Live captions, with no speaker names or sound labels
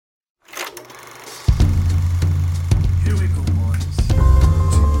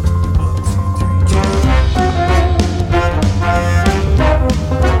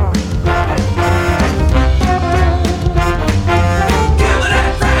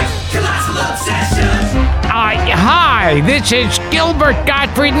Hi, this is Gilbert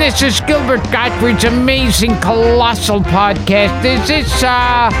Gottfried, and this is Gilbert Gottfried's amazing colossal podcast. Is this,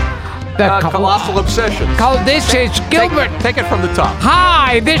 Colossal Obsessions. This is Gilbert. Take it from the top.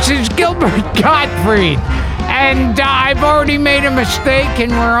 Hi, this is Gilbert Gottfried, and I've already made a mistake,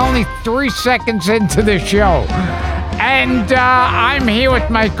 and we're only 3 seconds into the show. And I'm here with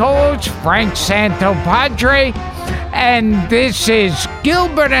my co-host, Frank Santopadre, and this is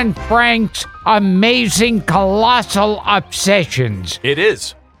Gilbert and Frank's amazing colossal obsessions. It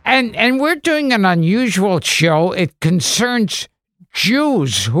is. And we're doing an unusual show. It concerns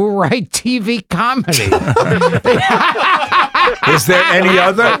Jews who write TV comedy. Is there any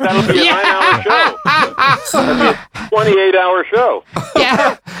other? That'll be a 9-hour show. That'll be a 28-hour show.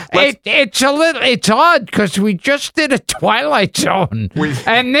 Yeah, it's odd because we just did a Twilight Zone,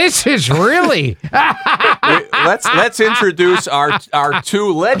 and this is really. Let's introduce our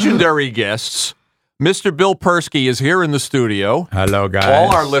two legendary guests. Mr. Bill Persky is here in the studio. Hello, guys.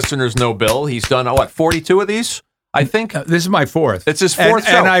 All our listeners know Bill. He's done 42 of these, I think. This is my fourth. It's his fourth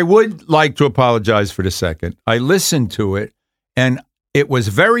show. And I would like to apologize for the second. I listened to it, and it was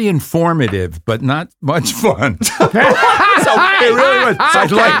very informative, but not much fun. It really was.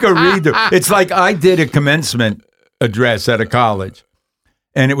 I'd like a reader. It's like I did a commencement address at a college,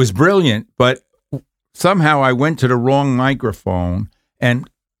 and it was brilliant, but somehow I went to the wrong microphone, and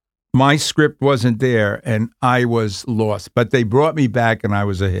my script wasn't there, and I was lost. But they brought me back, and I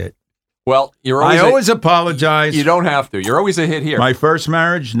was a hit. Well, I always apologize. You don't have to. You're always a hit here. My first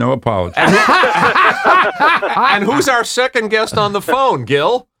marriage, no apology. And who's our second guest on the phone,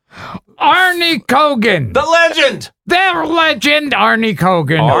 Gil? Arnie Kogen. The legend. The legend, Arnie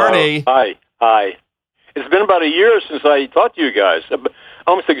Kogen. Arnie. Hi. It's been about a year since I talked to you guys.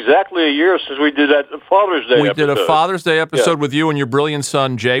 Almost exactly a year since we did that Father's Day episode. We did a Father's Day episode with you and your brilliant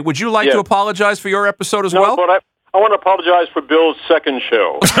son, Jay. Would you like to apologize for your episode as well? But I want to apologize for Bill's second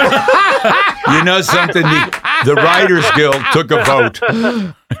show. You know something? The Writers Guild took a vote.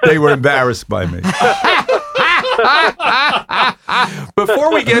 They were embarrassed by me.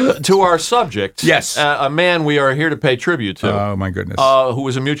 Before we get to our subject, yes, a man we are here to pay tribute to. Oh, my goodness. Who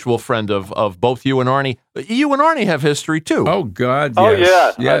is a mutual friend of both you and Arnie. You and Arnie have history, too. Oh, God, yes. Oh,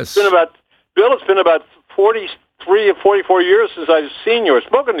 yeah. Yes. It's been about 43 or 44 years since I've seen you or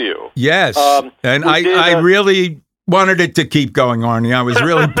spoken to you. Yes. And I really wanted it to keep going, Arnie. I was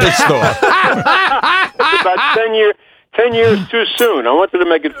really pissed off. It's about 10 years too soon. I wanted to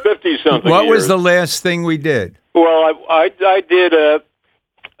make it 50-something What years. was the last thing we did? Well, I did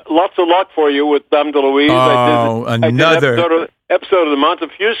Lots of Luck for you with Dom DeLuise. Oh, I did another episode of the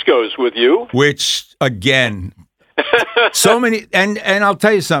Montefuscos with you. Which, again, so many, and I'll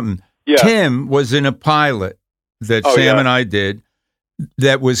tell you something. Yeah. Tim was in a pilot that Sam and I did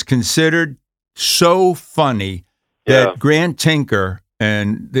that was considered so funny that Grant Tinker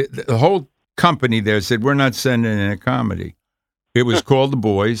and the whole company there said, we're not sending in a comedy. It was called The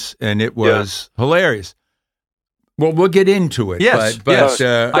Boys, and it was hilarious. Well, we'll get into it. Yes, but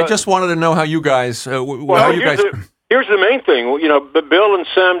I just wanted to know how you guys. Here's the main thing. You know, Bill and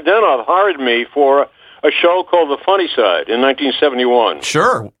Sam Denoff hired me for a show called The Funny Side in 1971.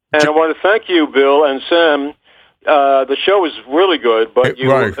 Sure. And I want to thank you, Bill and Sam. The show was really good, but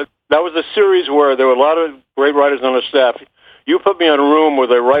that was a series where there were a lot of great writers on the staff. You put me in a room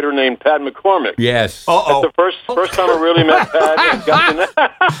with a writer named Pat McCormick. Yes. Uh-oh. That's the first time I really met Pat.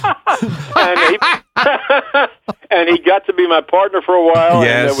 And he got to be my partner for a while.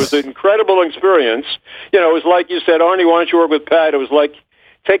 Yes. And it was an incredible experience. You know, it was like you said, Arnie, why don't you work with Pat? It was like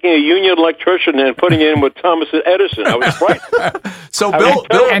taking a union electrician and putting him with Thomas Edison. I was frightened. So Bill,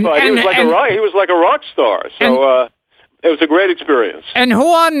 he was like a rock star. So it was a great experience. And who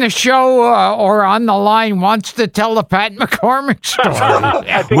on the show or on the line wants to tell the Pat McCormick story?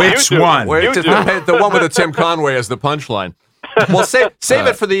 Which one? The one with the Tim Conway as the punchline. Well, save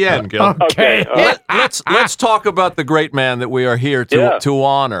it for the end, Gil. Okay. Let's talk about the great man that we are here to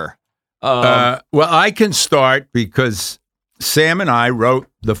honor. Well, I can start because Sam and I wrote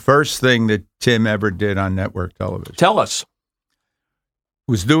the first thing that Tim ever did on network television. Tell us.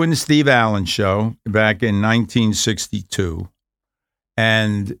 Was doing the Steve Allen show back in 1962,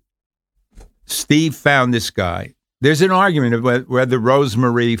 and Steve found this guy. There's an argument of whether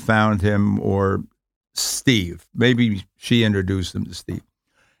Rosemarie found him or Steve. Maybe she introduced him to Steve.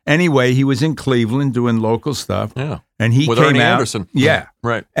 Anyway, he was in Cleveland doing local stuff. Yeah. And he with came Ernie out. Anderson. Yeah.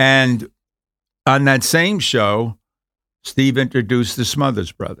 Right. And on that same show, Steve introduced the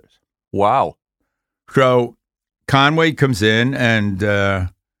Smothers Brothers. Wow. So Conway comes in and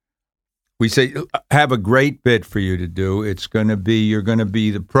we say, have a great bit for you to do. You're going to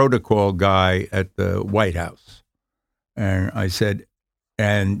be the protocol guy at the White House. And I said,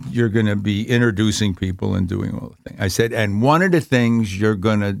 and you're going to be introducing people and doing all the things. I said, and one of the things you're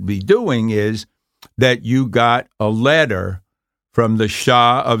going to be doing is that you got a letter from the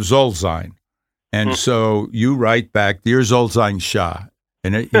Shah of Zolzine. And so you write back, Dear Zolzine Shah.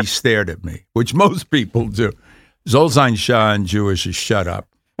 And he stared at me, which most people do. Zolzine Shah in Jewish is shut up.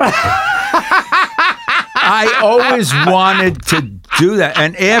 I always wanted to do that.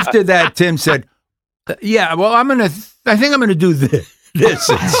 And after that, Tim said, yeah, well, I think I'm going to do this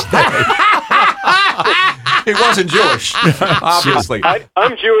instead. He wasn't Jewish, obviously.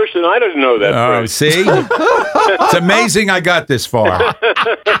 I'm Jewish, and I didn't know that. Oh, see? It's amazing I got this far.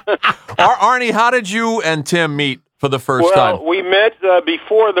 Arnie, how did you and Tim meet for the first time? Well, we met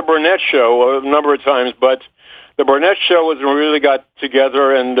before the Burnett Show a number of times, but the Burnett Show was when we really got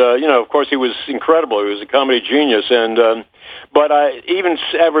together, and, of course, he was incredible. He was a comedy genius, and but even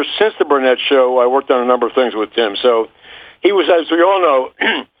ever since the Burnett Show, I worked on a number of things with Tim. So he was, as we all know,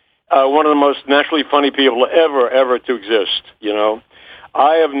 one of the most naturally funny people ever to exist,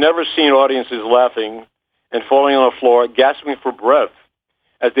 I have never seen audiences laughing and falling on the floor, gasping for breath,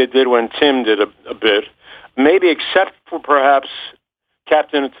 as they did when Tim did a bit, maybe except for perhaps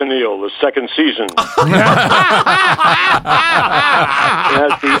Captain Tennille, the second season. That's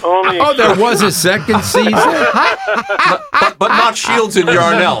the only. Oh, there was a second season? but not Shields and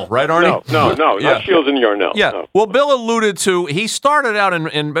Yarnell, right, Arnie? No, not Shields and Yarnell. Yeah. No. Well, Bill alluded to, he started out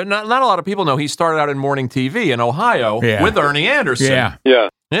but not a lot of people know, he started out in morning TV in Ohio with Ernie Anderson. Yeah.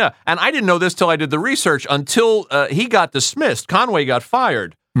 And I didn't know this till I did the research until he got dismissed. Conway got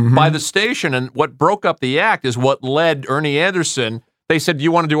fired by the station, and what broke up the act is what led Ernie Anderson. They said, do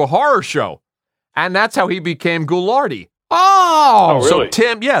you want to do a horror show? And that's how he became Ghoulardi. Oh, really?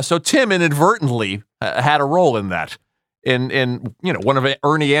 So Tim inadvertently had a role in that. In one of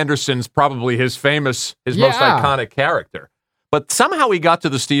Ernie Anderson's, probably his most iconic character. But somehow he got to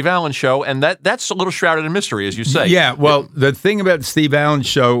the Steve Allen Show, and that's a little shrouded in mystery, as you say. Yeah, well, the thing about the Steve Allen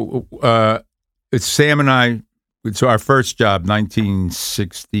Show, it's Sam and I, it's our first job,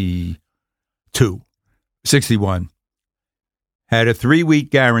 61. Had a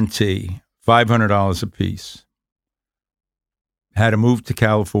 3-week guarantee, $500 a piece. Had to move to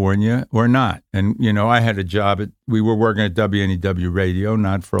California or not. And, I had a job we were working at WNEW Radio,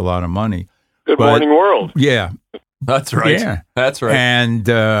 not for a lot of money. Good Morning World. Yeah. That's right. Yeah. That's right.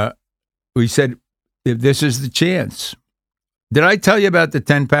 And we said, if this is the chance. Did I tell you about the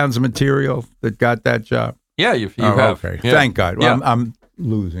 10 pounds of material that got that job? Yeah, you have. Okay. Yeah. Thank God. Well, Yeah. I'm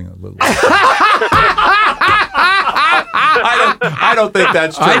losing a little. I don't think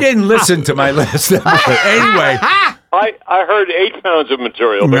that's true. I didn't listen to my last episode. Anyway. I heard 8 pounds of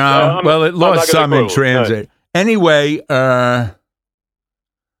material. But, well, it lost some in transit. Anyway, the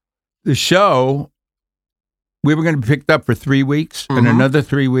show, we were going to be picked up for 3 weeks, and another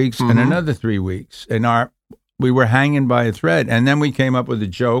 3 weeks, and another 3 weeks. And we were hanging by a thread. And then we came up with a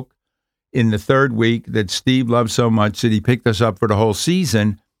joke in the third week that Steve loved so much that he picked us up for the whole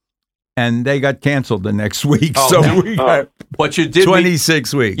season. And they got canceled the next week, we got but you did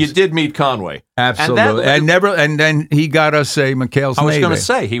 26 weeks. You did meet Conway, absolutely, and then he got us a McHale's Navy. I was going to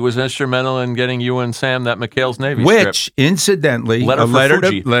say he was instrumental in getting you and Sam that McHale's Navy which, strip. Incidentally,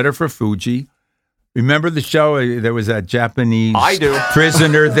 letter for Fuji. Remember the show? There was that Japanese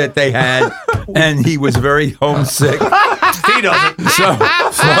prisoner that they had, and he was very homesick. He doesn't.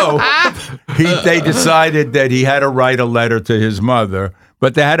 They decided that he had to write a letter to his mother.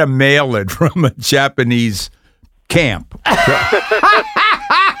 But they had to mail it from a Japanese camp.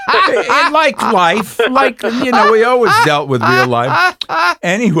 Like life, we always dealt with real life.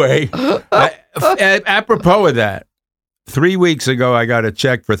 Anyway, apropos of that, 3 weeks ago, I got a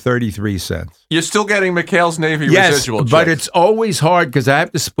check for 33 cents. You're still getting McHale's Navy residual checks. But it's always hard because I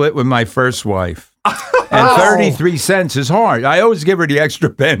have to split with my first wife. And 33 cents is hard. I always give her the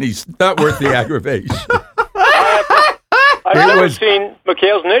extra pennies. Not worth the aggravation. I've never seen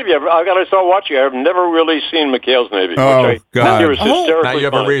McHale's Navy. I got to start watching. I've never really seen McHale's Navy. Oh, God. Now you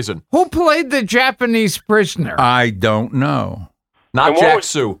have a reason. Who played the Japanese prisoner? I don't know. Not Jack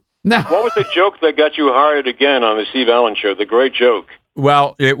Sue. No. What was the joke that got you hired again on the Steve Allen Show? The great joke.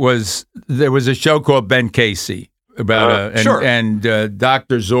 Well, there was a show called Ben Casey about and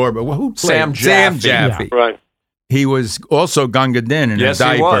Dr. Zorba. Well, who played? Sam Jaffe. Yeah. Right. He was also Gunga Din in a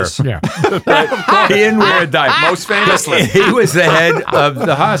diaper. He was. Yeah. He didn't wear a diaper. Most famously. He was the head of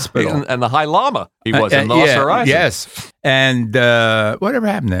the hospital. And the High Lama. He was in Lost Horizon. Yes. And whatever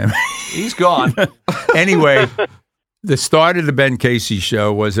happened to him? He's gone. Anyway, the start of the Ben Casey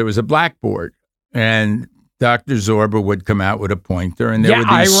show was there was a blackboard. And Dr. Zorba would come out with a pointer. And there would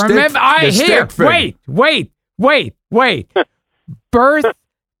be I remember. Wait. Wait. Birth,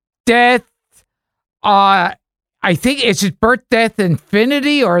 death, I think, is it birth, death,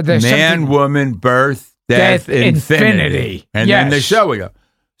 infinity, or there's Man, woman, birth, death, infinity. And then the show we go.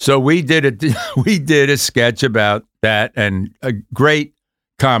 So we did a sketch about that, and a great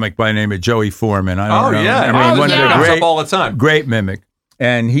comic by the name of Joey Foreman. I don't know. Yeah. I mean, one of the up all the time. Great mimic.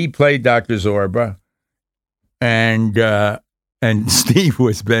 And he played Dr. Zorba. And Steve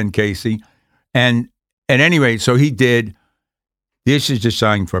was Ben Casey. And anyway, so he did, this is the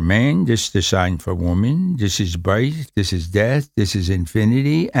sign for man, this is the sign for woman, this is birth, this is death, this is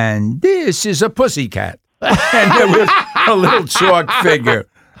infinity, and this is a pussycat. And there was a little chalk figure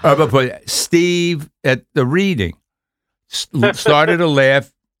of a pussy. Steve, at the reading, started to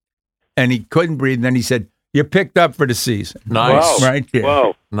laugh, and he couldn't breathe. And then he said, "You're picked up for the season." Nice. Wow. Right there.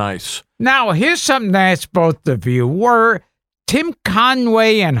 Wow. Nice. Now, here's something to ask both of you. Were Tim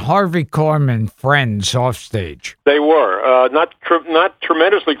Conway and Harvey Korman friends off stage? They were not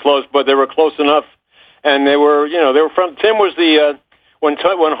tremendously close, but they were close enough, and they were from. Tim was the when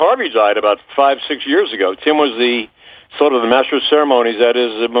Harvey died about 5-6 years ago. Tim was the sort of the master of ceremonies at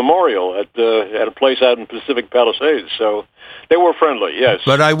his memorial at a place out in Pacific Palisades. So they were friendly, yes.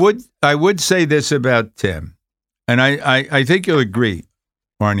 But I would say this about Tim, and I think you'll agree,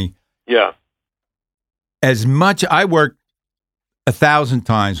 Arnie. Yeah. As much I worked 1,000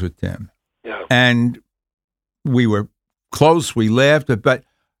 times with Tim. Yeah. And we were close, we laughed, but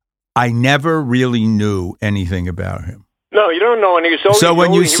I never really knew anything about him. No, you don't know. And he was always, so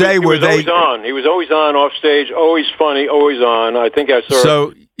when you say he was always on. He was always on off stage, always funny, always on. I think I saw.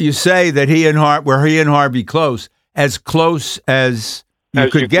 So you say that he and Harvey close as you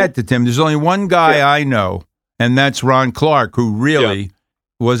could get to Tim. There's only one guy I know, and that's Ron Clark, who really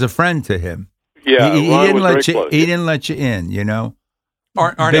was a friend to him. Yeah, he didn't let you. He didn't let you in. You know.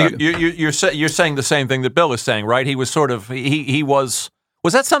 Arnie, you're saying the same thing that Bill is saying, right? He was sort of he was.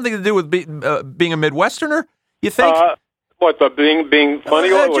 Was that something to do with being a Midwesterner? You think? What, the being funny?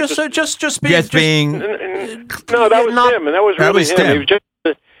 Just being. No, that was him, and that was really him. Tim.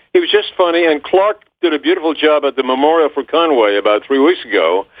 He was just funny, and Clark did a beautiful job at the memorial for Conway about 3 weeks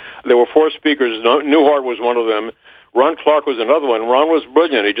ago. There were 4 speakers. Newhart was one of them. Ron Clark was another one. Ron was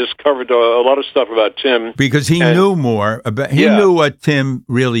brilliant. He just covered a lot of stuff about Tim. Because he knew more about. He knew what Tim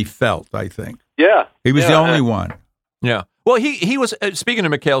really felt, I think. Yeah. He was the only one. Yeah. Well, he was, speaking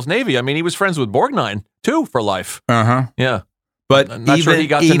of McHale's Navy, I mean, he was friends with Borgnine, too, for life. Uh-huh. Yeah. But I'm not sure he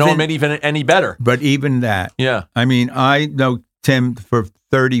got to know him any better. But even that. Yeah. I mean, I know Tim for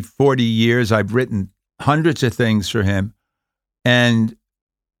 30, 40 years. I've written hundreds of things for him. And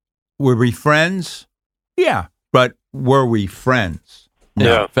were we friends? Yeah. But were we friends?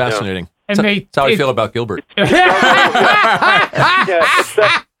 Yeah. Fascinating. And that's how I feel about Gilbert.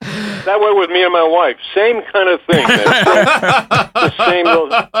 That way with me and my wife, same kind of thing. The same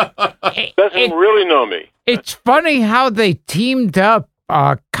doesn't really know me. It's funny how they teamed up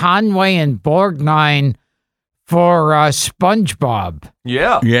Conway and Borgnine for SpongeBob.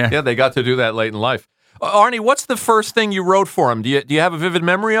 Yeah. They got to do that late in life. Arnie, what's the first thing you wrote for him? Do you have a vivid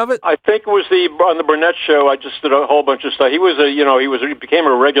memory of it? I think it was on the Burnett show. I just did a whole bunch of stuff. He became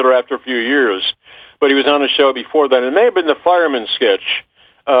a regular after a few years, but he was on the show before that. It may have been the fireman sketch.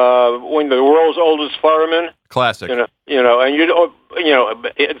 When the world's oldest fireman, classic. And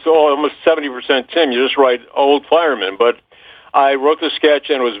it's almost 70% Tim. You just write old fireman, but I wrote the sketch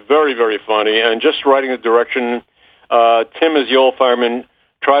and it was very, very funny. And just writing the direction, Tim as the old fireman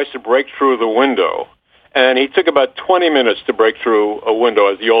tries to break through the window, and he took about 20 minutes to break through a window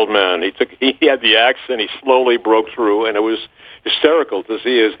as the old man. He had the axe and he slowly broke through, and it was hysterical to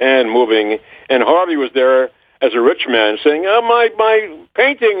see his hand moving. And Harvey was there as a rich man saying, "Oh, my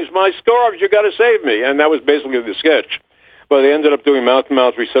paintings, my scarves, you got to save me." And that was basically the sketch. But they ended up doing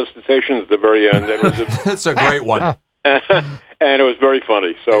mouth-to-mouth resuscitation at the very end. That's a great one. And it was very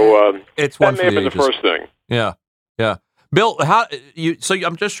funny. So it's one that may have been the first thing. Yeah. Bill,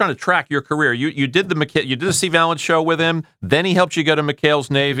 I'm just trying to track your career. You did the Steve Allen show with him, then he helped you go to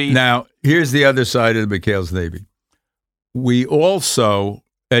McHale's Navy. Now, here's the other side of the McHale's Navy. We also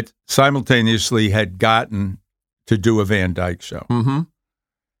simultaneously had gotten to do a Van Dyke show. Mm-hmm.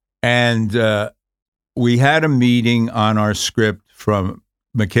 And we had a meeting on our script from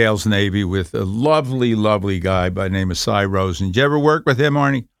McHale's Navy with a lovely, lovely guy by the name of Cy Rosen. Did you ever work with him,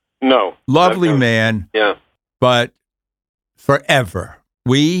 Arnie? No. Lovely man. Yeah. But forever.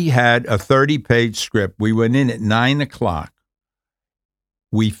 We had a 30-page script. We went in at 9:00.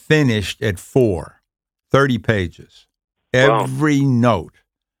 We finished at 4. 30 pages. Every note.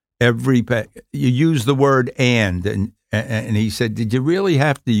 Every you use the word and he said, "Did you really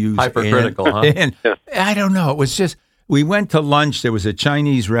have to use hypercritical?" And? Huh? I don't know. It was just, we went to lunch. There was a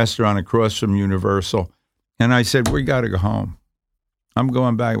Chinese restaurant across from Universal. And I said, we got to go home. I'm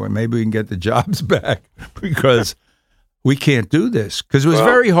going back. Maybe we can get the jobs back because we can't do this. Because it was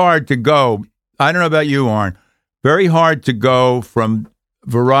very hard to go. I don't know about you, Arn. Very hard to go from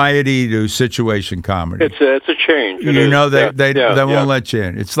variety to situation comedy. It's a change. They won't let you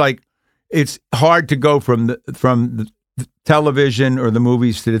in. It's like it's hard to go from the television or the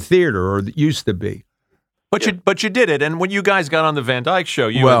movies to the theater, or it used to be. But you did it, and when you guys got on the Van Dyke show,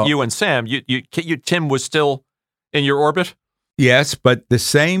 you and Sam, Tim was still in your orbit. Yes, but the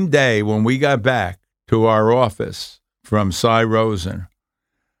same day when we got back to our office from Cy Rosen,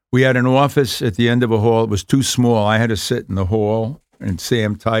 we had an office at the end of a hall. It was too small. I had to sit in the hall and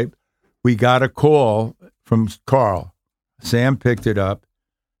Sam type. We got a call from Carl. Sam picked it up,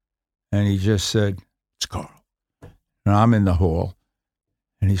 and he just said, "It's Carl." And I'm in the hall,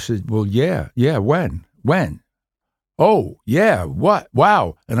 and he said, "Well, yeah, when? Oh, yeah, what?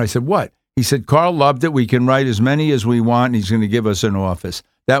 Wow." And I said, "What?" He said, "Carl loved it. We can write as many as we want, and he's going to give us an office."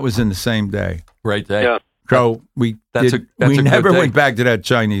 That was in the same day. Great day. Yeah. So we never went back to that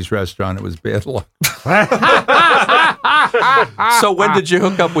Chinese restaurant. It was bad luck. So when did you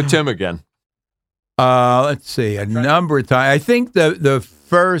hook up with Tim again? Let's see, a number of times. I think the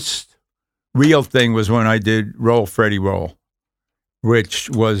first real thing was when I did Roll, Freddie, Roll, which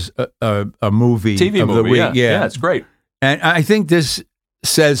was a movie TV of movie, the week. Yeah, it's great. And I think this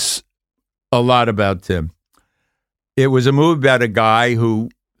says a lot about Tim. It was a movie about a guy who,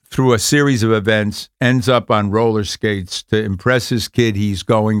 through a series of events, ends up on roller skates to impress his kid. He's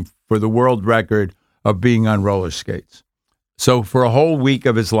going for the world record of being on roller skates. So for a whole week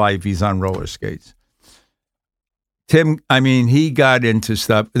of his life, he's on roller skates. Tim, he got into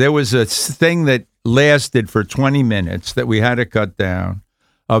stuff. There was a thing that lasted for 20 minutes that we had to cut down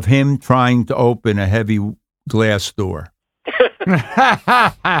of him trying to open a heavy glass door.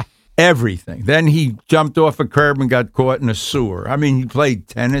 Everything. Then he jumped off a curb and got caught in a sewer. He played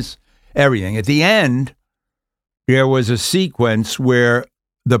tennis, everything. At the end, there was a sequence where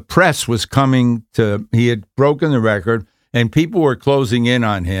the press was coming to, he had broken the record, and people were closing in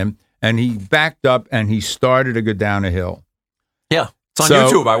on him, and he backed up and he started to go down a hill. Yeah, it's on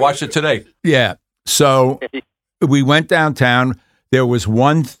YouTube. I watched it today. Yeah. So we went downtown. There was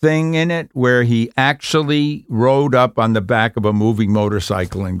one thing in it where he actually rode up on the back of a moving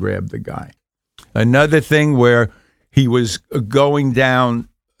motorcycle and grabbed the guy. Another thing where he was going down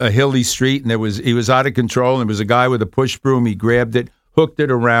a hilly street and he was out of control, and there was a guy with a push broom. He grabbed it, hooked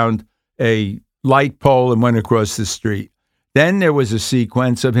it around a light pole, and went across the street. Then there was a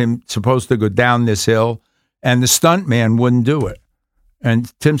sequence of him supposed to go down this hill, and the stunt man wouldn't do it.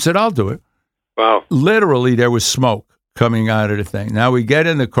 And Tim said, "I'll do it." Wow. Literally, there was smoke coming out of the thing. Now we get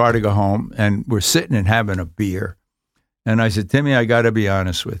in the car to go home, and we're sitting and having a beer. And I said, "Timmy, I got to be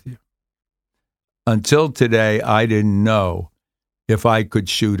honest with you. Until today, I didn't know if I could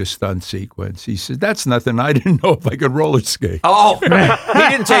shoot a stunt sequence." He said, "That's nothing. I didn't know if I could roller skate." Oh, he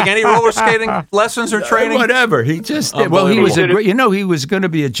didn't take any roller skating lessons or training? Whatever. He just did. Well, he was he was going to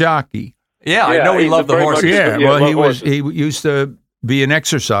be a jockey. Yeah, I know he loved the horses. Yeah, he used to be an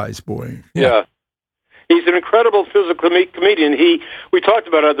exercise boy. Yeah. He's an incredible physical comedian. We talked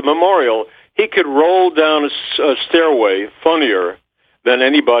about it at the memorial. He could roll down a stairway funnier than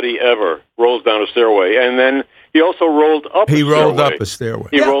anybody ever rolls down a stairway. And then he also rolled up a stairway. He rolled up a stairway.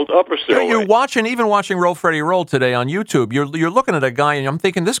 Rolled up a stairway. You're watching Roll, Freddie, Roll today on YouTube. You're looking at a guy, and I'm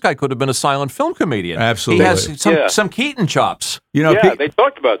thinking this guy could have been a silent film comedian. Absolutely. He has some Keaton chops. They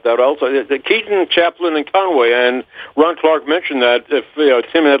talked about that also. The Keaton, Chaplin, and Conway. And Ron Clark mentioned that if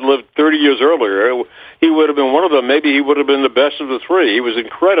Tim had lived 30 years earlier, he would have been one of them. Maybe he would have been the best of the three. He was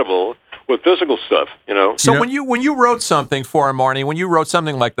incredible with physical stuff, So when you wrote something for him, Arnie, when you wrote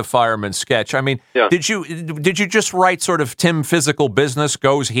something like the Fireman sketch, did you just write sort of Tim physical business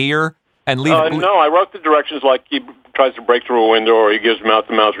goes here and leave? No, I wrote the directions like he tries to break through a window or he gives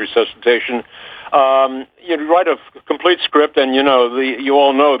mouth-to-mouth resuscitation. You write a complete script, and you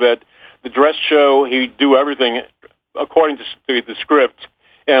all know that the dress show he'd do everything according to the script,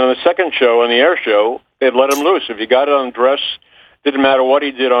 and on the second show, on the air show, they'd let him loose. If you got it on dress, didn't matter what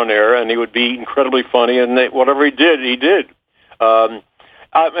he did on air, and he would be incredibly funny. And whatever he did, he did. There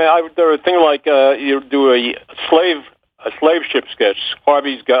were things like you do a slave ship sketch.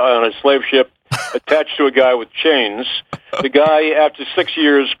 Harvey's got on a slave ship attached to a guy with chains. The guy, after 6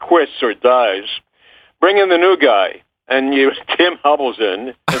 years, quits or dies. Bring in the new guy, and Tim hobbles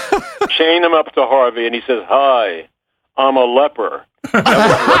in, chain him up to Harvey, and he says, "Hi, I'm a leper." That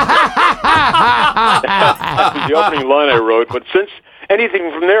was the opening line I wrote. But since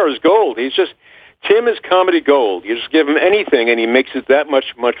anything from there is gold, he's just Tim is comedy gold. You just give him anything, and he makes it that much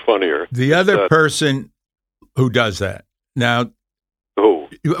funnier. The other person who does that now. Who?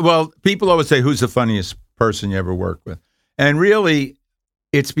 Well, people always say, "Who's the funniest person you ever worked with?" And really,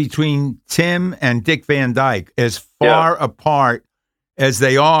 it's between Tim and Dick Van Dyke, as far apart as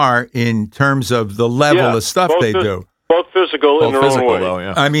they are in terms of the level of stuff they do. Both physical in their own way. Though,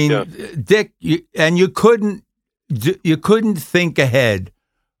 yeah. I mean, Dick, you couldn't think ahead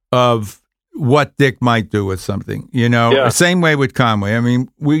of what Dick might do with something, Same way with Conway. I mean,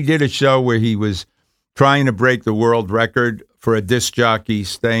 we did a show where he was trying to break the world record for a disc jockey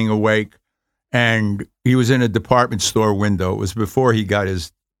staying awake, and he was in a department store window. It was before he got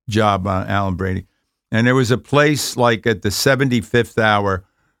his job on Alan Brady. And there was a place like at the 75th hour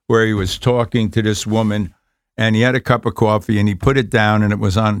where he was talking to this woman, and he had a cup of coffee, and he put it down, and it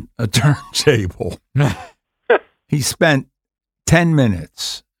was on a turntable. He spent 10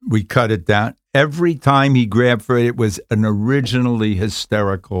 minutes. We cut it down. Every time he grabbed for it, it was an originally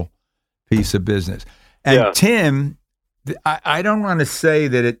hysterical piece of business. And Tim, I don't want to say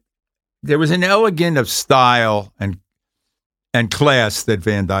that there was an elegance of style and class that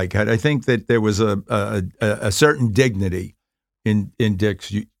Van Dyke had. I think that there was a certain dignity in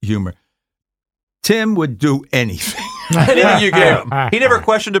Dick's humor. Tim would do anything. Anything you gave him. He never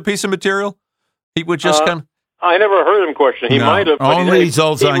questioned a piece of material. He would just kind of. I never heard him question. He might have. Only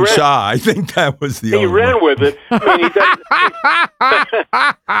Zoltan Shah. I think that was the only He ran one. with it. I mean,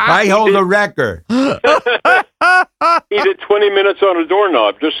 I hold a record. He did 20 minutes on a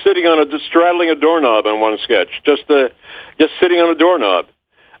doorknob, just straddling a doorknob in one sketch, just sitting on a doorknob.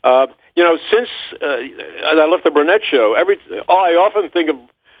 Since I left the Burnett show, I often think of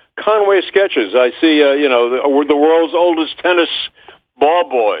Conway sketches. I see, the world's oldest tennis ball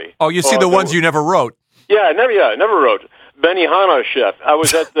boy. Oh, you see the ones you never wrote. Yeah, I never wrote. Benihana chef. I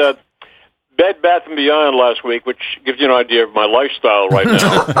was at Bed Bath & Beyond last week, which gives you an idea of my lifestyle right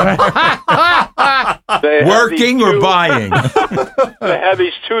now. Working or buying? They have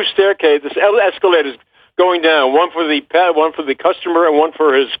these two escalators going down, one for the customer and one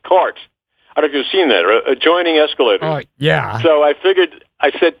for his cart. I don't know if you've seen that, adjoining escalators. Oh, yeah. So I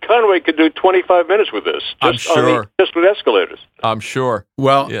said Conway could do 25 minutes with this. I'm sure. Just with escalators. I'm sure.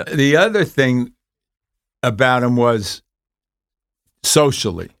 Well, the other thing about him was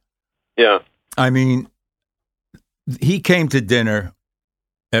socially. Yeah. I mean, he came to dinner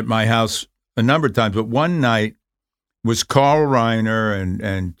at my house a number of times, but one night was Carl Reiner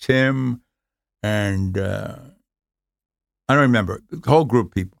and Tim and I don't remember, the whole group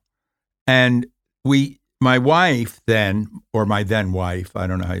of people. And my wife then, or my then wife, I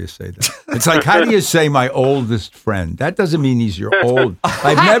don't know how you say that. It's like, how do you say my oldest friend? That doesn't mean he's your old.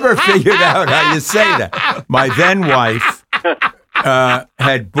 I've never figured out how you say that. My then wife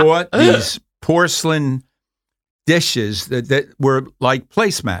had bought these porcelain dishes that were like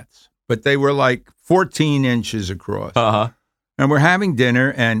placemats, but they were like 14 inches across. Uh-huh. And we're having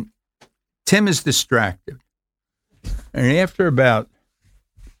dinner, and Tim is distracted. And after about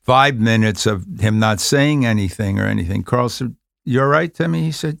 5 minutes of him not saying anything, Carl said, "You all right, Timmy?"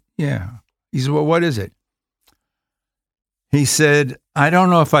 He said, "Yeah." He said, "Well, what is it?" He said, "I don't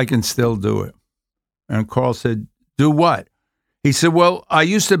know if I can still do it." And Carl said, "Do what?" He said, "Well, I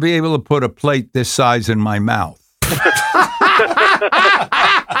used to be able to put a plate this size in my mouth."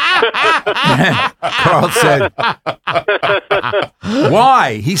 Carl said,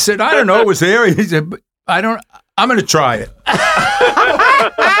 "Why?" He said, "I don't know. It was there." He said, I'm going to try it.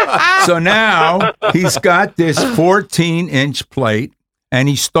 So now he's got this 14-inch plate, and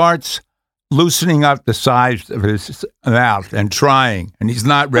he starts loosening up the size of his mouth and trying, and he's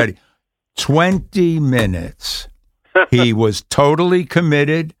not ready. 20 minutes. He was totally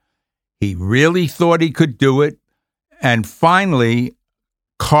committed. He really thought he could do it. And finally,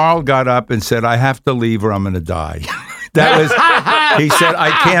 Carl got up and said, "I have to leave or I'm going to die." He said,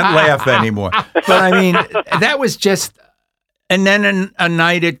 "I can't laugh anymore." But I mean, that was just, and then a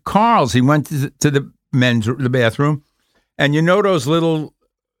night at Carl's, he went to the bathroom, and you know those little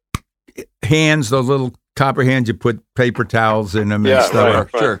hands, those little copper hands, you put paper towels in them and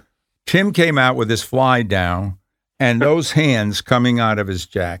stuff. Right. Sure. Tim came out with his fly down and those hands coming out of his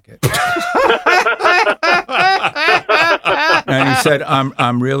jacket. And he said,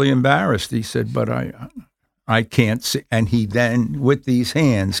 I'm really embarrassed. He said, "But I can't see." And he then, with these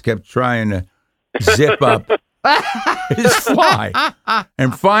hands, kept trying to zip up his fly.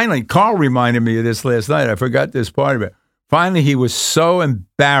 And finally, Carl reminded me of this last night. I forgot this part of it. Finally, he was so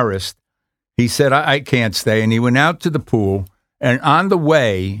embarrassed, he said, I can't stay. And he went out to the pool. And on the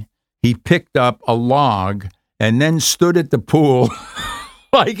way, he picked up a log and then stood at the pool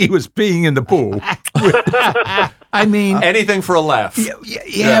like he was peeing in the pool. I mean, anything for a laugh.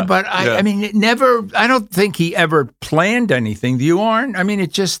 Yeah, but I mean, I don't think he ever planned anything. Do you, Arn? I mean,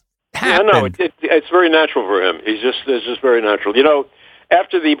 it just happened. Yeah, no, it's very natural for him. It's just very natural. You know,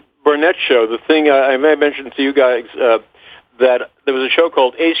 after the Burnett show, the thing I may have mentioned to you guys that there was a show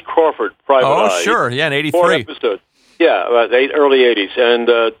called Ace Crawford, Private Eye. Oh, sure. Yeah, in 83. 4 episodes. Yeah, early 80s. And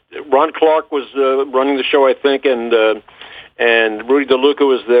Ron Clark was running the show, I think, and Rudy DeLuca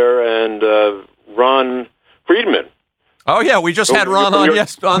was there, and Ron Friedman. Oh, yeah, we just had Ron on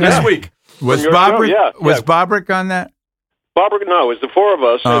this week. Was Bobrick on that? Bobrick, no, it was the four of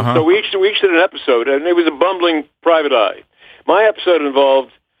us. And so we each did an episode, and it was a bumbling Private Eye. My episode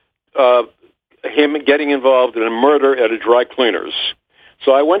involved him getting involved in a murder at a dry cleaner's.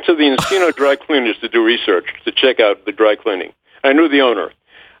 So I went to the Encino Dry Cleaners to do research, to check out the dry cleaning. I knew the owner.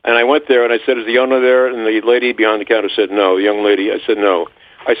 And I went there, and I said, is the owner there? And the lady behind the counter said, no. The young lady, I said, no.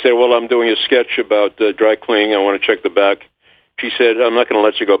 I said, well, I'm doing a sketch about dry cleaning. I want to check the back. She said, I'm not going to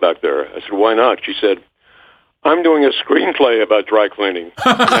let you go back there. I said, why not? She said, I'm doing a screenplay about dry cleaning.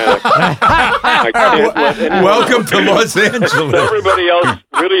 I can't let Welcome to Los Angeles. Everybody else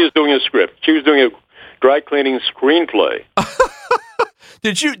really is doing a script. She was doing a dry cleaning screenplay.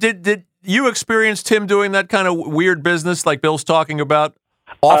 Did you experience Tim doing that kind of weird business like Bill's talking about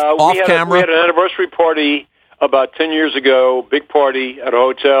off camera? We had an anniversary party about 10 years ago, big party at a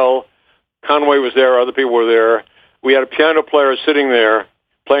hotel. Conway was there, other people were there. We had a piano player sitting there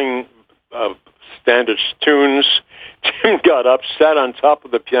playing standard tunes. Tim got up, sat on top of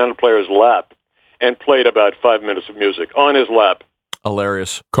the piano player's lap, and played about 5 minutes of music on his lap.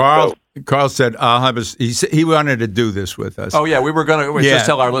 Hilarious. Carl said, "I'll have he wanted to do this with us." Oh yeah, we were going to just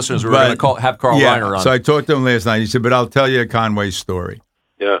tell our listeners we were going to have Carl Reiner on. So I talked to him last night. He said, "But I'll tell you a Conway story."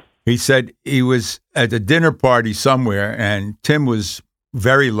 Yeah. He said he was at a dinner party somewhere, and Tim was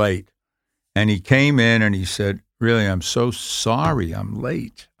very late, and he came in and he said, "Really, I'm so sorry, I'm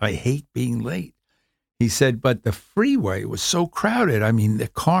late. I hate being late." He said, "But the freeway was so crowded. I mean, the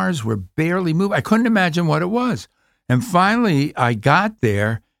cars were barely moving. I couldn't imagine what it was." And finally, I got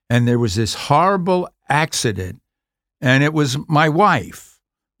there, and there was this horrible accident, and it was my wife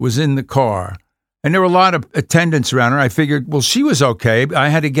was in the car, and there were a lot of attendants around her. I figured, well, she was okay. I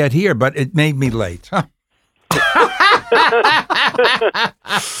had to get here, but it made me late.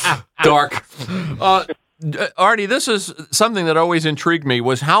 Dark. Arnie, this is something that always intrigued me,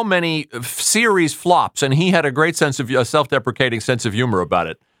 was how many series flops, and he had a great self-deprecating sense of humor about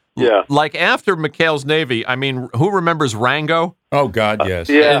it. Yeah. Like after McHale's Navy, I mean, who remembers Rango? Oh God, yes.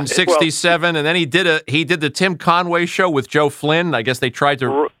 In '67, and then he did the Tim Conway show with Joe Flynn. I guess they tried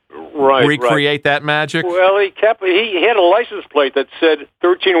to recreate that magic. Well, he had a license plate that said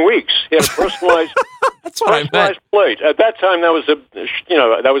 13 weeks. He had a personalized plate. At that time, that was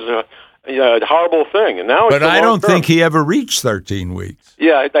a horrible thing. And now, but I don't think he ever reached 13 weeks.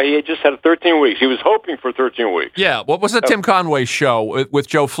 Yeah, he just had 13 weeks. He was hoping for 13 weeks. Yeah. What was the Tim Conway show with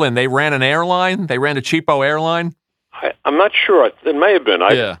Joe Flynn? They ran an airline. They ran a cheapo airline. I'm not sure. It may have been.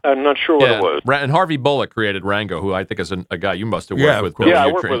 I'm not sure what it was. And Harvey Bullock created Rango, who I think is a guy you must have worked with. Yeah,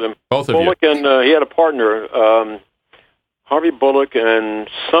 I worked with him. Both of Bullock, you. and he had a partner, Harvey Bullock, and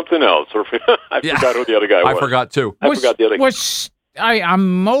something else. I forgot who the other guy was. I forgot, too. I forgot the other guy.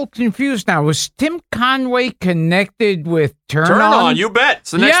 I'm all confused now. Was Tim Conway connected with Turn On? You bet.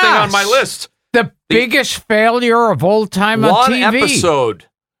 It's the next thing on my list. The biggest failure of all time on TV. One episode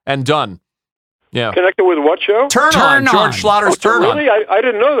and done. Yeah. Connected with what show? Turn On. George Schlotter's Turn On. Really? I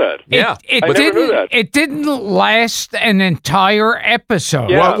didn't know that. Yeah. I never knew that. It didn't last an entire episode.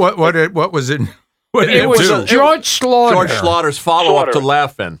 Yeah. What was it? What did it was do? George Schlatter. George Schlotter's follow-up to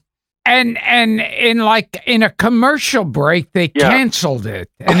Laugh-In. And in a commercial break, they canceled it,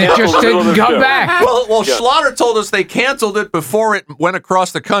 and it just didn't come back. Well, Schlatter told us they canceled it before it went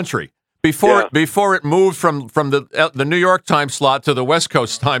across the country. Before it moved from the New York time slot to the West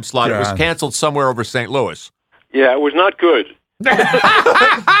Coast time slot, it was canceled somewhere over St. Louis. Yeah, it was not good.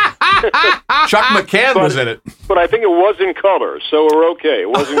 Chuck McCann was in it. But I think it was in color, so we're okay. It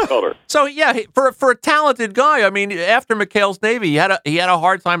was in color. So, yeah, for a talented guy, I mean, after McHale's Navy, he had a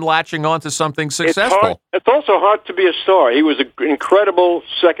hard time latching on to something successful. It's also hard to be a star. He was an incredible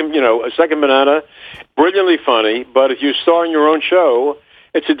second banana, brilliantly funny, but if you star in your own show,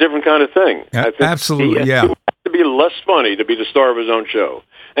 it's a different kind of thing. Absolutely, he had to be less funny to be the star of his own show,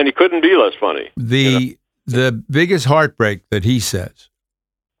 and he couldn't be less funny. The biggest heartbreak that he says,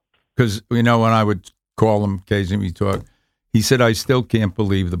 because, when I would call him occasionally, we talk, he said, I still can't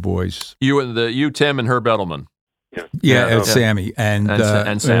believe the boys. You, Tim, and Herb Edelman. Yeah, Sammy.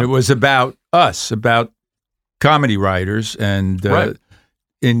 And Sam. it was about us, about comedy writers. And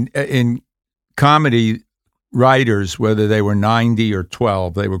in comedy writers, whether they were 90 or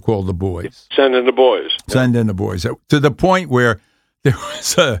 12, they were called the boys. Send in the boys. Send in the boys. To the point where there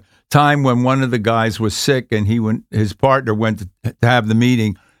was a time when one of the guys was sick and his partner went to have the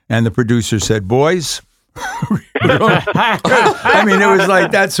meeting, and the producer said, "Boys." I mean, it was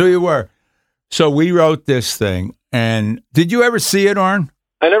like, that's who you were. So we wrote this thing. And did you ever see it, Arn?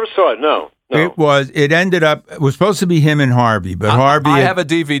 I never saw it, no. It was supposed to be him and Harvey, but Harvey. I have a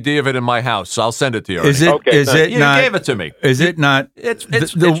DVD of it in my house, so I'll send it to you. Is it? Okay, is it you not? You gave it to me. Is it not? It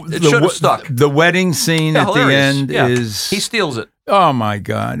should have stuck. The wedding scene at Hilarious. the end is. He steals it. Oh my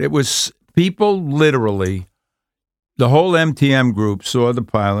God! It was people literally. The whole MTM group saw the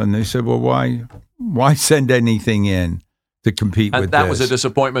pilot and they said, "Well, why send anything in to compete with that this?" was a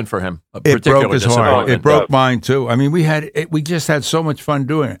disappointment for him. It broke his heart. It broke mine too. I mean, we just had so much fun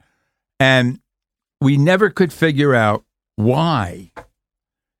doing it. And we never could figure out why.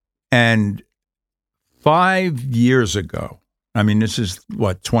 And 5 years ago, I mean, this is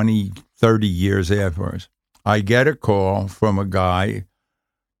 20, 30 years afterwards, I get a call from a guy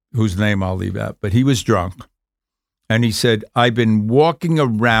whose name I'll leave out, but he was drunk. And he said, "I've been walking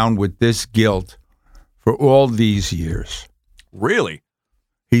around with this guilt for all these years." Really?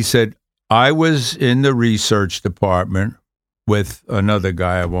 He said, "I was in the research department with another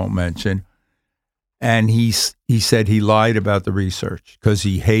guy I won't mention, and he said he lied about the research because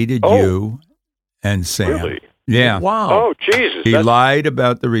he hated you and Sam." Really? Yeah. Wow. Oh, Jesus. He lied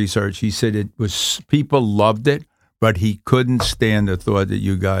about the research. He said people loved it, but he couldn't stand the thought that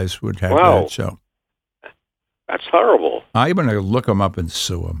you guys would have that show. That's horrible. I'm going to look him up and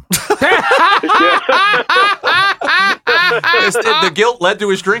sue him. The guilt led to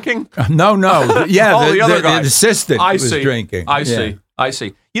his drinking? No. Yeah, the other guy. The assistant was drinking. I see.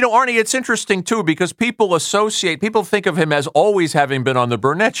 You know, Arnie, it's interesting, too, because people think of him as always having been on the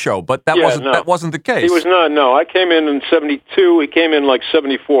Burnett Show, but that wasn't the case. He was not, no. I came in 72. He came in like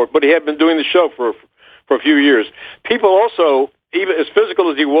 74, but he had been doing the show for a few years. People also, even as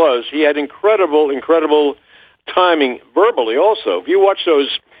physical as he was, he had incredible timing verbally also. If you watch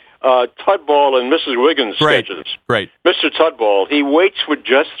those Tudball and Mrs. Wiggins sketches, Great. Mr. Tudball, he waits for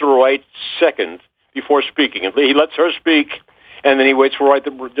just the right second before speaking. He lets her speak, and then he waits for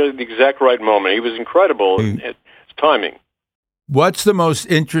the exact right moment. He was incredible in his timing. What's the most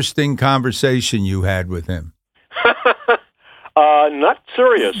interesting conversation you had with him? Not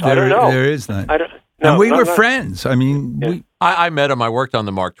serious. I don't know. There is none. No, and we were friends. I mean, I met him. I worked on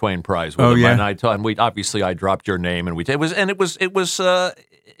the Mark Twain Prize with him, yeah? And I dropped your name, and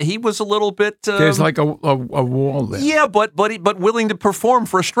he was a little bit. There's like a wall there. Yeah, but willing to perform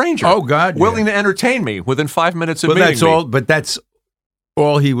for a stranger. Oh God, willing to entertain me within 5 minutes of meeting that's me. all. But that's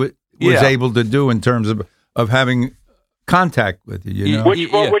all he was able to do in terms of having contact with you. You know?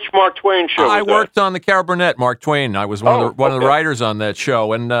 Which Mark Twain show? I worked on the Carol Burnett Mark Twain. I was one of the writers on that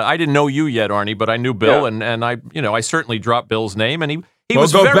show, and I didn't know you yet, Arnie, but I knew Bill, and I certainly dropped Bill's name, and he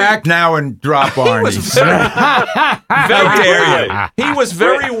was go back now and drop Arnie. He was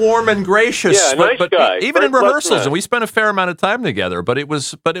very warm and gracious. Yeah, nice guy. Even in rehearsals, and we spent a fair amount of time together. But it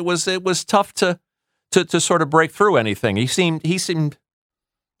was tough to sort of break through anything. He seemed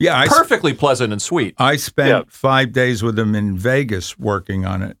perfectly pleasant and sweet. I spent 5 days with him in Vegas working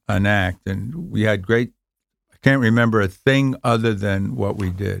on an act, and we had great. I can't remember a thing other than what we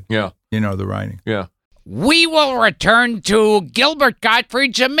did. Yeah, the writing. Yeah. We will return to Gilbert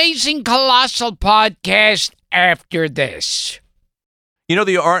Gottfried's Amazing Colossal Podcast after this. You know,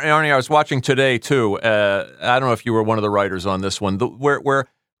 the Arnie I was watching today, too, I don't know if you were one of the writers on this one, where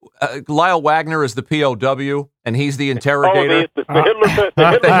Lyle Wagner is the POW, and he's the interrogator.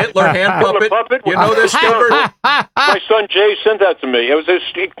 The Hitler hand puppet. You know this, Gilbert? My son Jay sent that to me. It was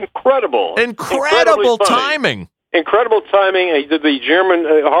incredible. Incredible timing. Incredible timing. The German,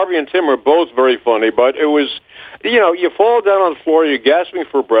 Harvey and Tim were both very funny, but it was, you fall down on the floor, you're gasping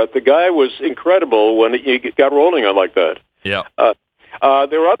for breath. The guy was incredible when he got rolling on like that. Yeah.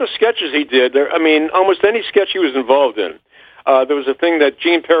 There were other sketches he did. Almost any sketch he was involved in. There was a thing that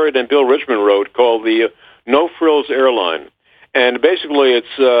Gene Perry and Bill Richmond wrote called the No Frills Airline. And basically it's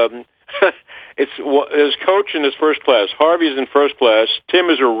his coach in his first class. Harvey's in first class. Tim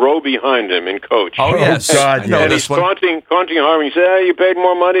is a row behind him in coach. Oh, yes. God, yeah. And he's taunting Harvey. He says, you paid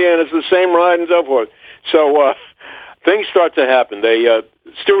more money and it's the same ride and so forth. So things start to happen.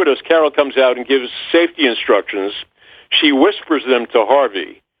 Stewardess Carol comes out and gives safety instructions. She whispers them to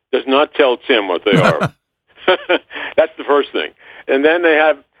Harvey, does not tell Tim what they are. That's the first thing. And then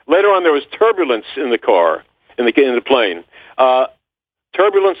later on there was turbulence in the car, in the plane.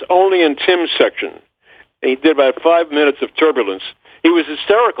 Turbulence only in Tim's section. And he did about 5 minutes of turbulence. He was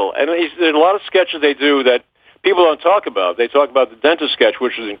hysterical. And there's a lot of sketches they do that people don't talk about. They talk about the dentist sketch,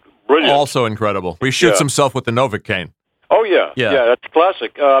 which is brilliant. Also incredible. He shoots himself with the Novocaine. Oh, yeah. That's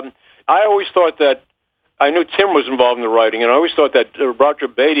classic. I always thought that, I knew Tim was involved in the writing, and I always thought that Roger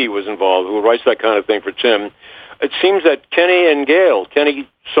Beatty was involved, who writes that kind of thing for Tim. It seems that Kenny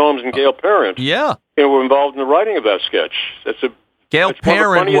Soames and Gail Parent, were involved in the writing of that sketch. Gail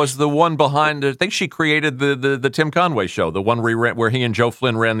Parent was the one behind, I think she created the Tim Conway show, the one where he and Joe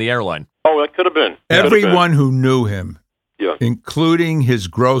Flynn ran the airline. Oh, that could have been. Everyone who knew him, including his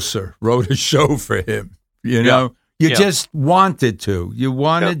grocer, wrote a show for him. You know, you just wanted to. You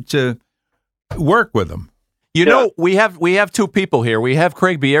wanted to work with him. You know, we have two people here. We have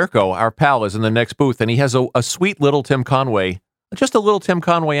Craig Bierko, our pal, is in the next booth, and he has a sweet little Tim Conway, just a little Tim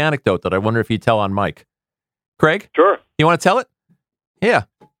Conway anecdote that I wonder if he'd tell on mic. Craig? Sure. You want to tell it? Yeah.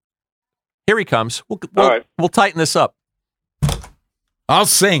 Here he comes. We'll tighten this up. I'll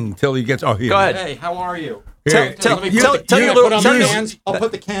sing till he gets. Oh, here. Go ahead. Hey, how are you? Tell your little. I'll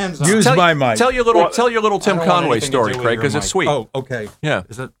put the cans on. Use my mic. Tell your little Tim Conway story, Craig, because it's sweet. Oh, okay. Yeah.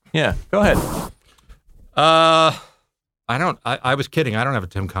 Is it? Yeah. Go ahead. I was kidding. I don't have a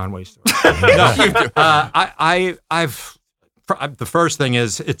Tim Conway story. No. The first thing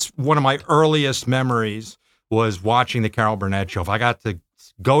is, it's one of my earliest memories was watching the Carol Burnett show. If I got to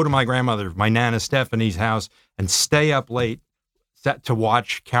go to my grandmother, my Nana Stephanie's house, and stay up late to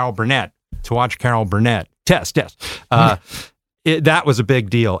watch Carol Burnett. Test. That was a big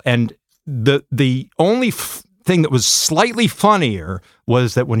deal. And the only thing that was slightly funnier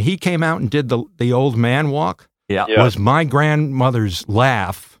was that when he came out and did the old man walk, was my grandmother's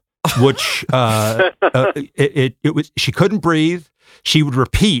laugh, which it was, she couldn't breathe. She would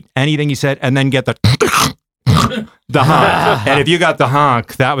repeat anything he said and then get the honk. And if you got the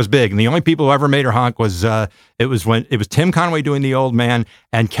honk, that was big. And the only people who ever made her honk was it was Tim Conway doing the old man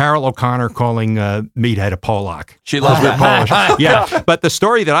and Carol O'Connor calling Meathead a Pollock. She loved it. Polish. Yeah. But the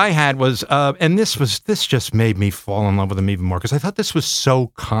story that I had was, and this just made me fall in love with him even more because I thought this was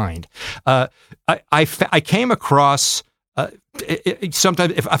so kind. I came across.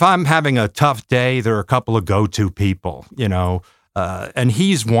 Sometimes if I'm having a tough day, there are a couple of go-to people, you know. And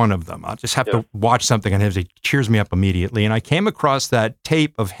he's one of them. I'll just have to watch something on his. He cheers me up immediately. And I came across that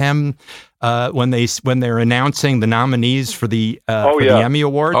tape of him when they're announcing the nominees for the Emmy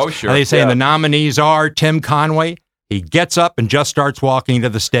Awards. Oh, sure. And they say the nominees are Tim Conway. He gets up and just starts walking to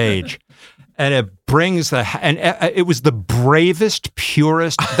the stage. And it brings it was the bravest,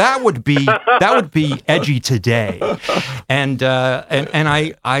 purest. That would be edgy today, and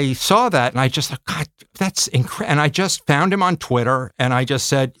I saw that and I just thought, God, that's incredible. And I just found him on Twitter and I just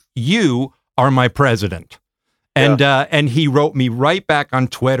said, "You are my president." And he wrote me right back on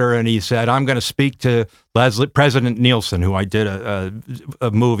Twitter and he said, "I'm going to speak to President Nielsen, who I did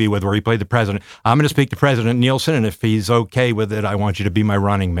a movie with where he played the president. I'm going to speak to President Nielsen, and if he's okay with it, I want you to be my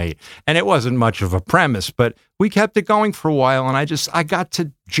running mate." And it wasn't much of a premise, but we kept it going for a while, and I got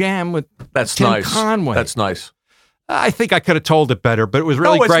to jam with Tim Conway. That's nice. I think I could have told it better, but it was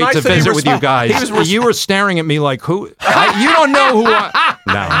really great to visit with you guys. You were staring at me like, who? You don't know who I...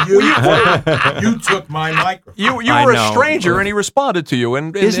 No. You took my microphone. You were a stranger, and he responded to you.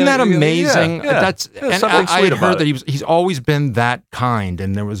 And isn't that amazing? Yeah. I heard that he's always been that kind,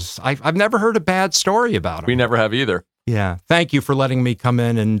 and I've never heard a bad story about him. We never have either. Yeah. Thank you for letting me come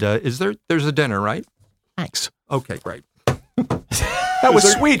in. And there's a dinner, right? Thanks. Okay, great. That was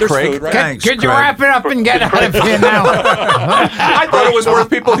sweet, Craig. Food, right? Thanks, Could you wrap it up and get out of here now? I thought it was worth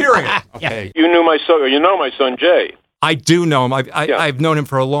people hearing it. Okay. You knew my son, or you know my son, Jay. I do know him. I've known him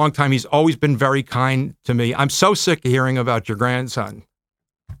for a long time. He's always been very kind to me. I'm so sick of hearing about your grandson.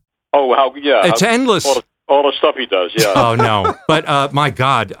 Oh, It's endless. All the stuff he does, yeah. Oh, no. But my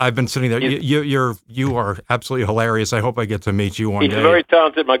God, I've been sitting there. You are absolutely hilarious. I hope I get to meet you one day. He's very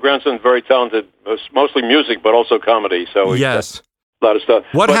talented. My grandson's very talented, mostly music, but also comedy. So yes. A lot of stuff.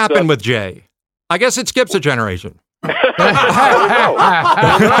 What happened with Jay? I guess it skips a generation. No,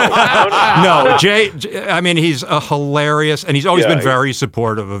 Jay, I mean, he's a hilarious, and he's always been very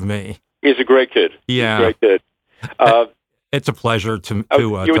supportive of me. He's a great kid. Yeah. He's a great kid. It's a pleasure to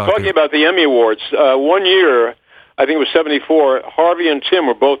you were talking about the Emmy Awards. One year, I think it was 1974, Harvey and Tim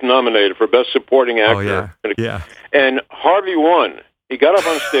were both nominated for Best Supporting Actor. Oh, yeah. And Harvey won. He got up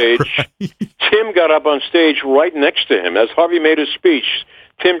on stage. Right. Tim got up on stage right next to him. As Harvey made his speech,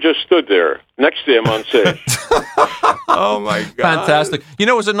 Tim just stood there next to him on stage. Oh, my God. Fantastic. You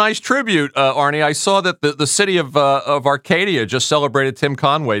know, it was a nice tribute, Arnie. I saw that the city of Arcadia just celebrated Tim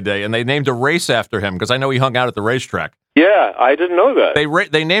Conway Day, and they named a race after him because I know he hung out at the racetrack. Yeah, I didn't know that.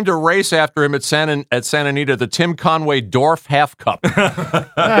 They named a race after him at Santa Anita, the Tim Conway Dorf Half Cup. They shot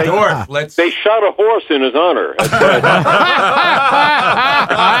a horse in his honor.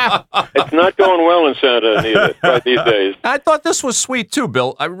 It's not going well in Santa Anita these days. I thought this was sweet too,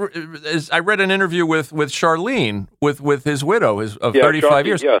 Bill. I read an interview with Charlene, with his widow, of 35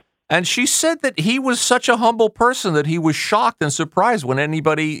 years. Yeah. And she said that he was such a humble person that he was shocked and surprised when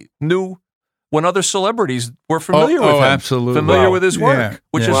other celebrities were familiar with him. Absolutely. Familiar with his work,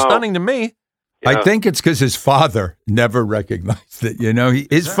 which is stunning to me. Yeah. I think it's because his father never recognized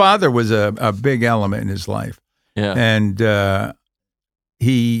it. His father was a big element in his life. Yeah. And I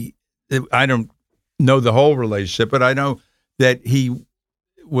don't know the whole relationship, but I know that he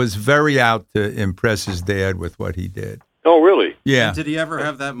was very out to impress his dad with what he did. Oh, really? Yeah. And did he ever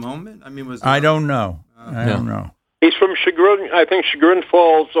have that moment? I mean, I don't know. I don't know. He's from Chagrin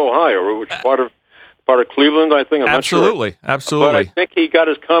Falls, Ohio, which is part of Cleveland, I think. I'm not sure. Absolutely. But I think he got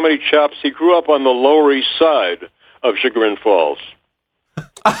his comedy chops. He grew up on the Lower East Side of Chagrin Falls.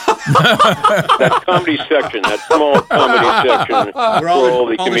 That comedy section, that small comedy section, where all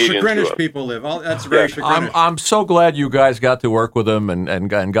the comedians Chagrinish people live. That's very Chagrinish. I'm so glad you guys got to work with him and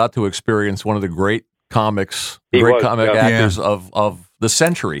got to experience one of the great comic actors of the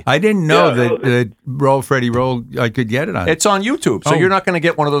century. I didn't know that Roll Freddie Roll, I could get it on. It's on YouTube, so you're not going to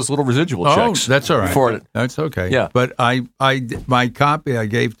get one of those little residual checks. That's all right. For it. That's okay. Yeah. But my copy I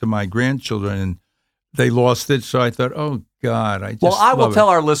gave to my grandchildren, and they lost it, so I thought, oh, God, I will tell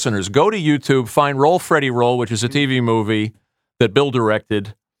our listeners, go to YouTube, find Roll Freddie Roll, which is a TV movie that Bill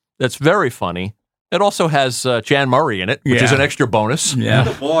directed that's very funny. It also has Jan Murray in it, which is an extra bonus. Yeah,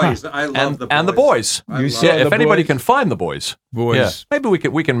 the boys. I love the boys. And the boys. If anybody can find the boys. Maybe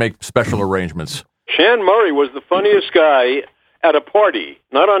we can make special arrangements. Jan Murray was the funniest guy at a party,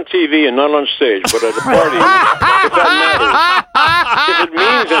 not on TV and not on stage, but at a party. If that matters, if it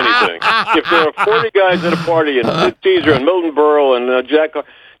means anything. If there are 40 guys at a party, and Sid Caesar and Milton Berle and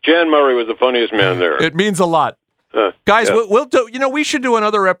Jan Murray was the funniest man there. It means a lot. Guys, we'll do. We should do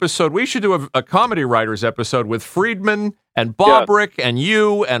another episode. We should do a comedy writers episode with Friedman and Bobrick and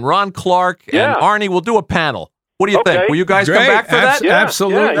you and Ron Clark and Arnie. We'll do a panel. What do you think? Will you guys come back for that?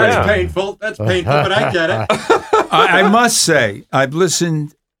 Absolutely. That's painful. That's painful, but I get it. I must say, I've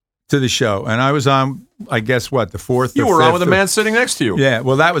listened to the show, and I was on, I guess, the fourth. You were on with the man sitting next to you. Yeah,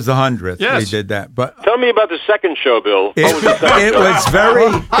 well, that was the 100th. Yes. They did that. But tell me about the second show, Bill. It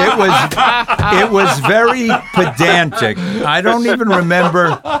was very pedantic. I don't even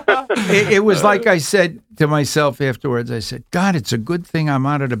remember. It was like I said to myself afterwards. I said, "God, it's a good thing I'm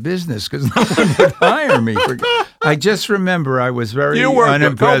out of the business because no one would hire me." I just remember I was very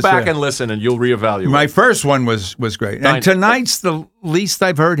unimpressed. Go back and listen, and you'll reevaluate. My first one was great, and tonight's the least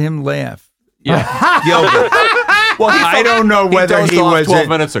I've heard him laugh. Yeah, Gilbert. Well, I don't know whether he was 12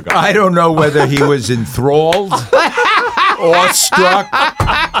 minutes ago. I don't know whether he was enthralled, awestruck,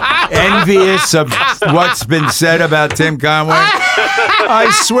 envious of what's been said about Tim Conway. I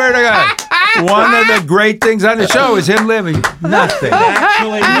swear to God, one of the great things on the show is him living nothing.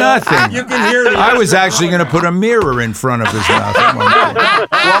 Actually, nothing. You can hear it. I was actually going to put a mirror in front of his mouth at one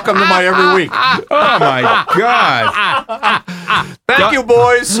point. Welcome to my every week. Oh my God! Thank you,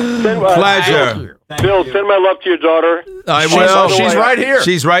 boys. Pleasure. Bill, send my love to your daughter. I will. She's right here.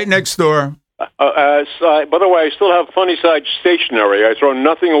 She's right next door. By the way, I still have Funny Side stationery. I throw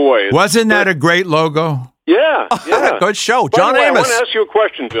nothing away. Wasn't that a great logo? Yeah. Good show. By John the way, Amos. I want to ask you a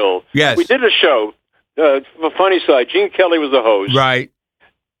question, Bill. Yes. We did a show, The Funny Side. Gene Kelly was the host. Right.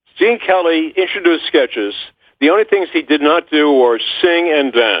 Gene Kelly introduced sketches. The only things he did not do were sing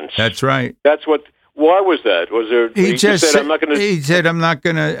and dance. That's right. Why was that? Was there? He just said, I'm not going to. He said,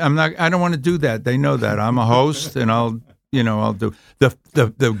 I don't want to do that. They know that. I'm a host, and I'll do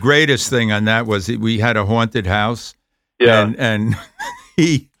the greatest thing on that was we had a haunted house. Yeah. And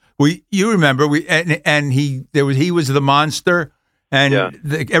you remember he was the monster,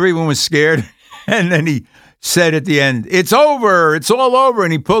 and everyone was scared, and then he said at the end, "It's over. It's all over,"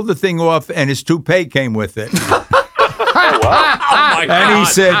 and he pulled the thing off, and his toupee came with it. Oh, wow. Oh my God. And he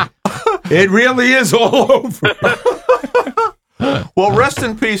said, "It really is all over." Well, rest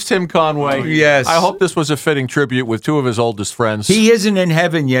in peace, Tim Conway. Yes. I hope this was a fitting tribute with two of his oldest friends. He isn't in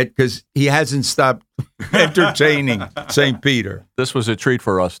heaven yet because he hasn't stopped entertaining St. Peter. This was a treat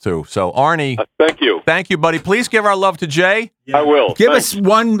for us, too. So, Arnie. Thank you. Thank you, buddy. Please give our love to Jay. Yeah. I will. Give us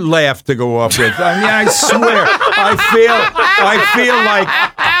one laugh to go off with. I mean, I swear, I feel like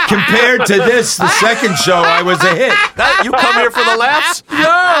compared to this, the second show, I was a hit. You come here for the laughs? No,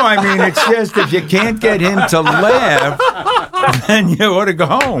 I mean, it's just if you can't get him to laugh, then you ought to go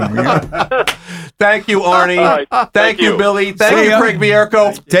home. You know? Thank you, Arnie. Right. Thank you, Billy. Thank See you, ya. Craig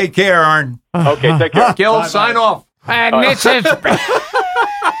Bierko. Take care, Arn. Okay, take care. Gil, sign off. And this is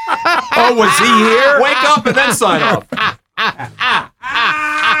Oh, was he here? Wake up and then sign off.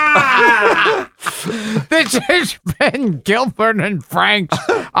 this has been Gilbert and Frank's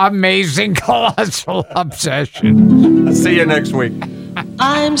amazing colossal obsession. See you next week.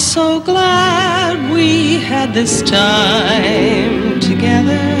 I'm so glad we had this time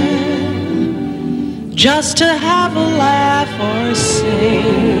together, just to have a laugh or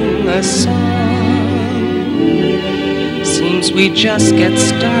sing a song. Seems we just get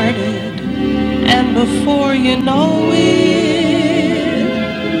started, and before you know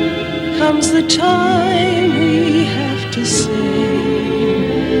it, comes the time we have to say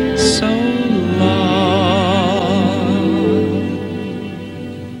so long.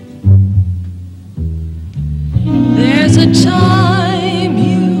 There's a time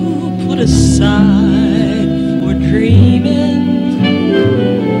you put aside for dreaming,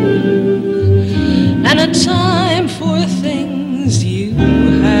 and a time for things you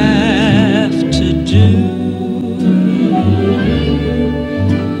have to do.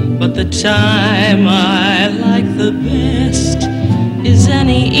 But the time I like the best is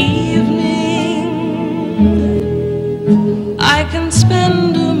any evening I can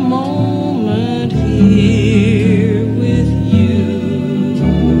spend a moment here with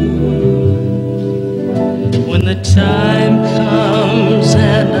you. When the time comes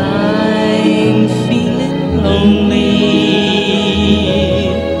and I'm feeling lonely,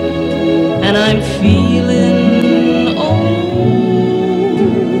 and I'm feeling oh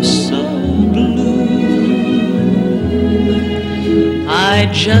so blue, I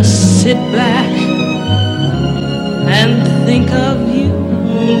just sit back and think of you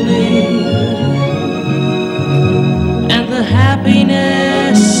only, and the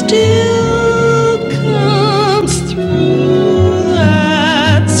happiness still comes through.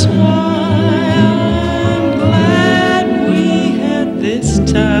 That's why I'm glad we had this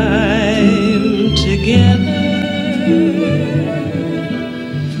time together,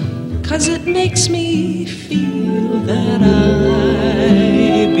 'cause it makes me feel that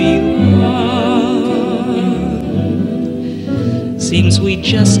I belong. Seems we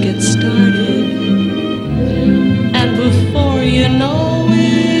just get started, and before you know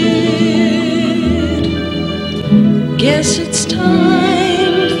it, guess it's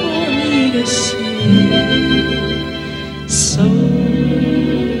time for me to say